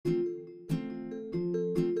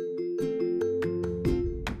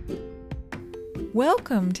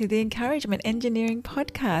Welcome to the Encouragement Engineering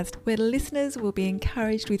Podcast, where listeners will be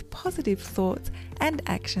encouraged with positive thoughts and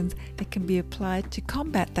actions that can be applied to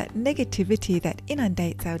combat that negativity that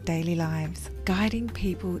inundates our daily lives, guiding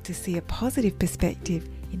people to see a positive perspective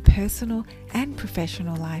in personal and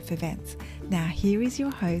professional life events. Now here is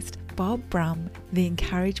your host, Bob Brum, the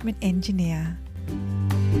Encouragement Engineer.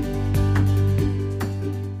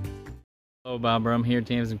 Hello, Bob Brum here,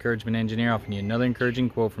 Tam's Encouragement Engineer, offering you another encouraging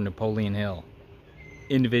quote from Napoleon Hill.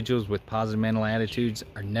 Individuals with positive mental attitudes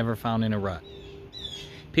are never found in a rut.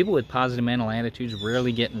 People with positive mental attitudes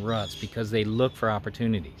rarely get in ruts because they look for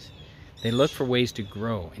opportunities. They look for ways to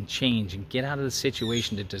grow and change and get out of the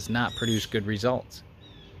situation that does not produce good results.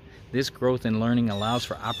 This growth and learning allows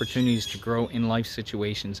for opportunities to grow in life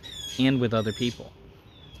situations and with other people.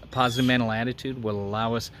 A positive mental attitude will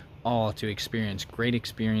allow us all to experience great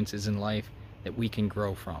experiences in life that we can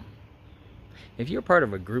grow from. If you're part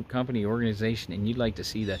of a group, company, organization, and you'd like to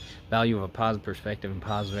see the value of a positive perspective and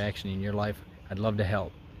positive action in your life, I'd love to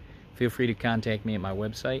help. Feel free to contact me at my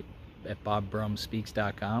website at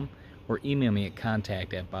bobbrumspeaks.com or email me at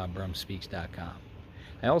contact@bobbrumspeaks.com.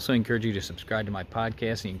 I also encourage you to subscribe to my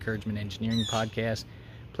podcast, the Encouragement Engineering Podcast,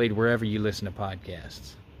 played wherever you listen to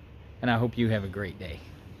podcasts. And I hope you have a great day.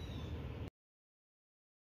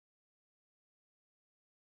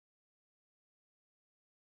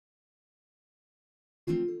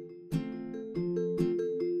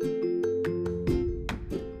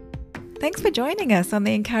 Thanks for joining us on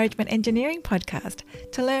the Encouragement Engineering Podcast.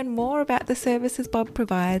 To learn more about the services Bob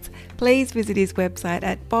provides, please visit his website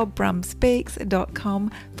at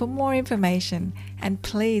bobbrumspeaks.com for more information, and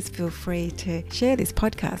please feel free to share this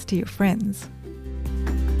podcast to your friends.